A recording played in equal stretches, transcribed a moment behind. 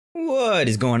What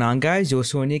is going on, guys?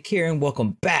 Yoshua Nick here, and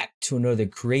welcome back to another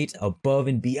Create Above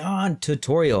and Beyond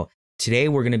tutorial. Today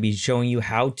we're going to be showing you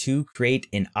how to create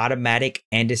an automatic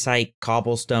andesite,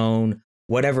 cobblestone,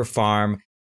 whatever farm.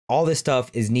 All this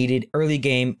stuff is needed early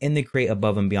game in the Create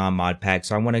Above and Beyond mod pack.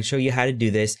 So I want to show you how to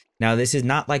do this. Now, this is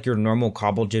not like your normal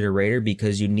cobble generator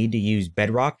because you need to use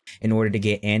bedrock in order to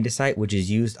get andesite, which is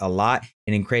used a lot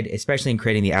and especially in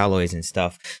creating the alloys and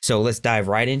stuff. So let's dive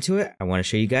right into it. I want to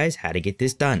show you guys how to get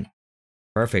this done.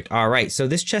 Perfect. All right. So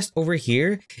this chest over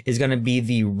here is going to be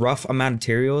the rough amount of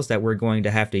materials that we're going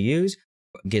to have to use.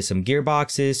 Get some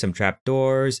gearboxes, some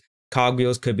trapdoors,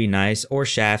 cogwheels could be nice, or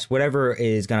shafts, whatever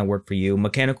is going to work for you.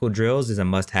 Mechanical drills is a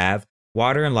must-have.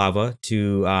 Water and lava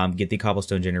to get the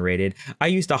cobblestone generated. I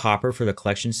used a hopper for the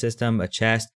collection system, a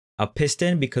chest, a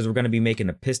piston because we're going to be making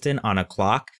a piston on a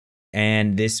clock.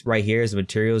 And this right here is the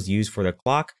materials used for the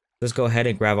clock. Let's go ahead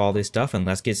and grab all this stuff and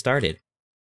let's get started.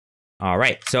 All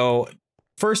right. So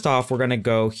first off, we're going to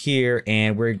go here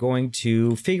and we're going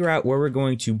to figure out where we're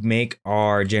going to make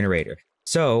our generator.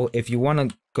 So if you want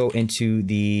to go into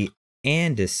the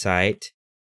andesite,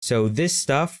 so this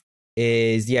stuff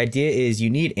is, the idea is you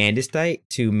need andesite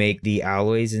to make the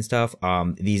alloys and stuff,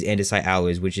 these andesite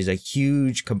alloys, which is a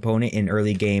huge component in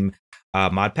early game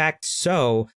mod pack.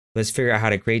 So let's figure out how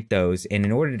to create those. And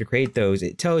in order to create those,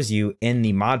 it tells you in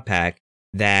the mod pack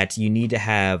that you need to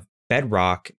have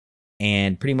bedrock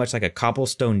and pretty much like a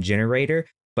cobblestone generator,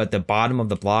 but the bottom of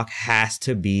the block has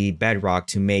to be bedrock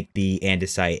to make the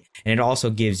andesite. And it also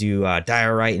gives you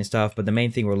diorite and stuff, but the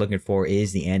main thing we're looking for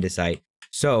is the andesite.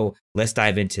 So let's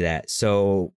dive into that.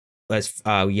 So let's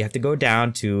you have to go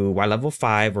down to level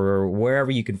 5 or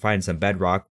wherever you can find some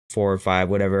bedrock, 4 or 5,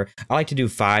 whatever. I like to do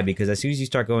 5 because as soon as you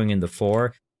start going into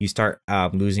 4, you start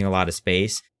losing a lot of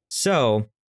space. So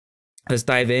let's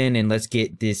dive in and let's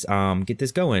get this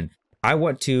going. I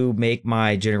want to make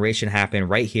my generation happen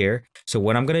right here. So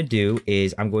what I'm going to do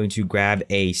is I'm going to grab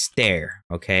a stair.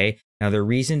 Okay. Now the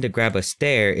reason to grab a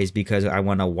stair is because I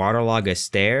want to waterlog a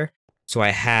stair. So I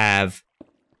have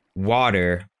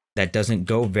water that doesn't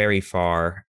go very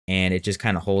far and it just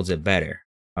kind of holds it better.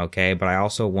 Okay. But I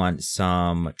also want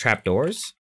some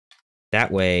trapdoors.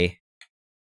 That way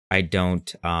I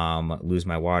don't lose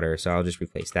my water. So I'll just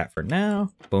replace that for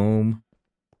now. Boom.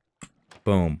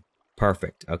 Boom.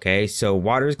 Perfect. Okay, so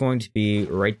water is going to be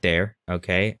right there.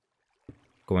 Okay,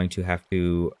 going to have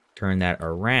to turn that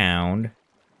around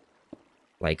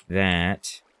like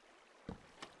that.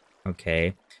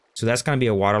 Okay, so that's going to be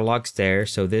a waterlogged stair.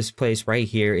 So this place right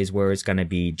here is where it's going to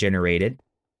be generated.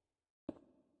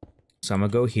 So I'm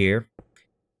going to go here.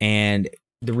 And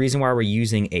the reason why we're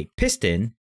using a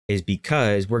piston is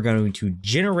because we're going to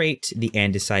generate the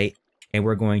andesite and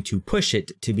we're going to push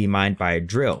it to be mined by a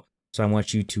drill. So I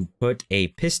want you to put a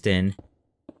piston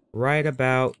right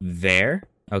about there,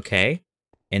 okay?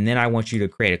 And then I want you to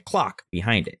create a clock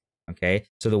behind it, okay?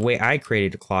 So the way I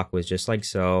created the clock was just like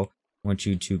so. I want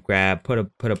you to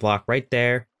put a block right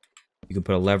there. You can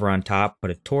put a lever on top, put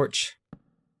a torch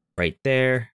right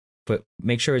there.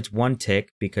 Make sure it's 1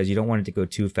 tick because you don't want it to go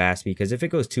too fast, because if it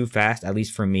goes too fast, at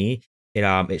least for me,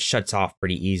 it shuts off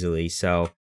pretty easily.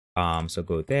 So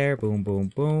go there, boom,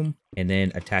 boom, boom, and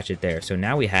then attach it there. So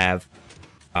now we have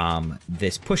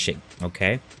this pushing,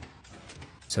 okay?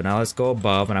 So now let's go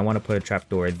above, and I want to put a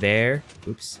trapdoor there.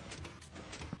 Oops.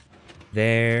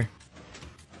 There.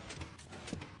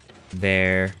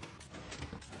 There.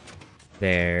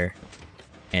 There.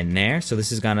 And there. So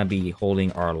this is going to be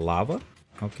holding our lava,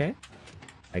 okay?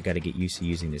 I got to get used to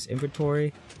using this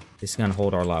inventory. This is going to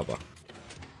hold our lava.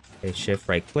 Okay, shift,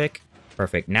 right click.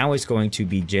 Perfect. Now it's going to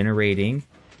be generating.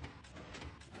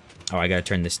 Oh, I got to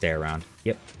turn the stair around.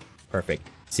 Yep. Perfect.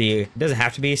 See, it doesn't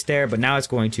have to be a stair, but now it's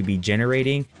going to be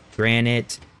generating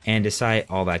granite, andesite,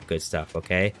 all that good stuff.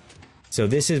 Okay. So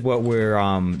this is what we're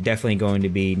definitely going to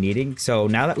be needing. So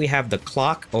now that we have the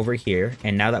clock over here,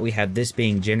 and now that we have this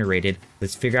being generated,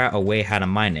 let's figure out a way how to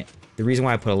mine it. The reason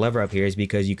why I put a lever up here is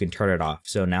because you can turn it off.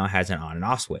 So now it has an on and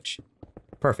off switch.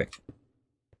 Perfect.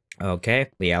 Okay.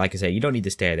 But yeah, like I said, you don't need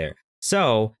to stay there.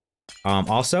 So,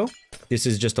 also, this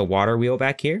is just a water wheel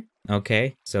back here.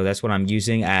 Okay, so that's what I'm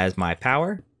using as my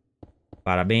power.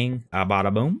 Bada bing,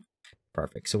 bada boom.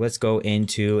 Perfect. So let's go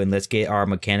into and let's get our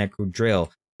mechanical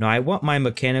drill. Now, I want my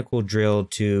mechanical drill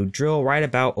to drill right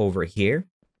about over here.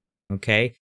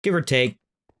 Okay, give or take.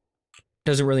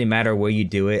 Doesn't really matter where you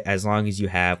do it as long as you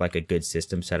have like a good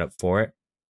system set up for it.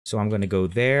 So I'm going to go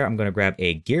there. I'm going to grab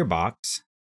a gearbox.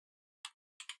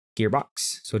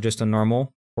 So just a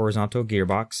normal horizontal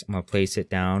gearbox. I'm going to place it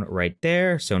down right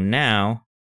there. So now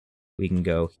we can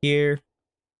go here,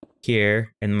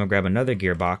 here, and I'm going to grab another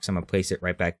gearbox. I'm going to place it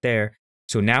right back there.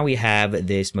 So now we have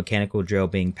this mechanical drill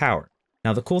being powered.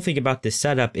 Now the cool thing about this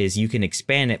setup is you can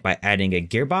expand it by adding a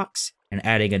gearbox and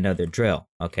adding another drill,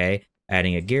 okay?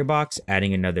 Adding a gearbox,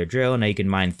 adding another drill, now you can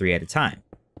mine 3 at a time.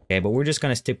 Okay, but we're just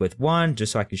gonna stick with 1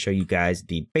 just so I can show you guys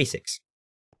the basics.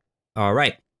 All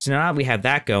right, so now that we have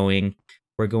that going,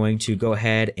 we're going to go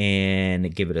ahead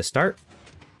and give it a start.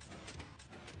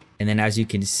 And then as you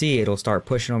can see, it'll start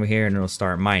pushing over here and it'll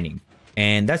start mining.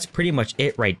 And that's pretty much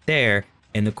it right there.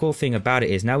 And the cool thing about it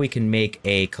is now we can make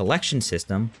a collection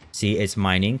system. See, it's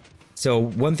mining. So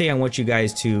one thing I want you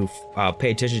guys to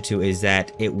pay attention to is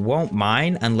that it won't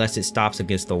mine unless it stops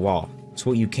against the wall.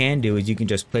 So what you can do is you can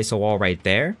just place a wall right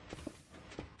there.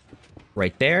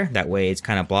 Right there. That way it's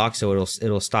kind of blocked, so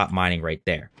it'll stop mining right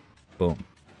there. Boom.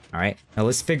 All right. Now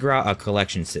let's figure out a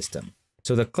collection system.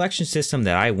 So the collection system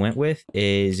that I went with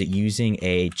is using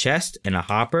a chest and a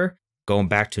hopper. Going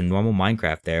back to normal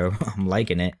Minecraft there. I'm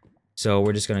liking it. So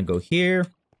we're just going to go here.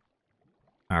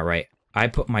 All right. I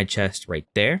put my chest right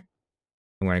there.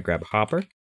 I'm going to grab a hopper.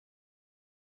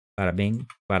 Bada bing,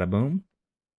 bada boom.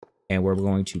 And we're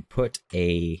going to put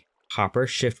a hopper,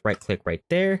 shift right click right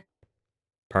there.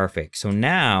 Perfect. So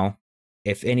now,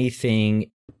 if anything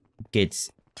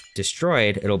gets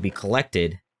destroyed, it'll be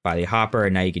collected by the hopper,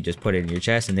 and now you can just put it in your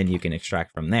chest, and then you can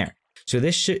extract from there. So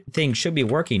this thing should be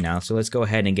working now, so let's go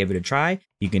ahead and give it a try.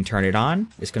 You can turn it on.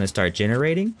 It's going to start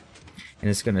generating, and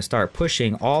it's going to start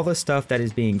pushing all the stuff that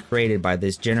is being created by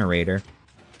this generator,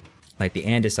 like the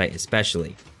andesite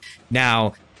especially.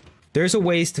 Now, there's a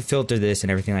ways to filter this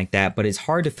and everything like that, but it's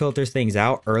hard to filter things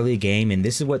out early game, and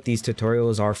this is what these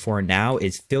tutorials are for now,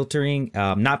 is filtering.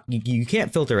 You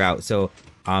can't filter out, so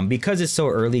because it's so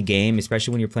early game,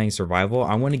 especially when you're playing survival,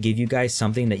 I want to give you guys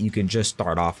something that you can just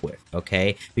start off with,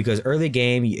 okay? Because early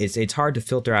game, it's hard to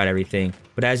filter out everything,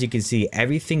 but as you can see,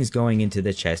 everything's going into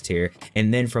the chest here,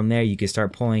 and then from there you can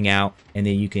start pulling out, and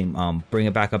then you can bring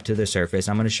it back up to the surface.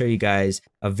 I'm going to show you guys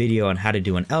a video on how to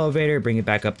do an elevator, bring it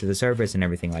back up to the surface, and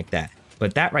everything like that.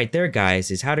 But that right there,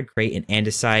 guys, is how to create an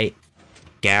andesite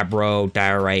gabbro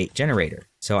diorite generator.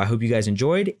 So I hope you guys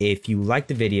enjoyed. If you liked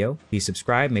the video, please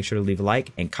subscribe, make sure to leave a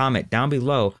like, and comment down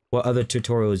below what other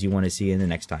tutorials you want to see in the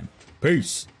next time.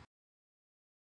 Peace!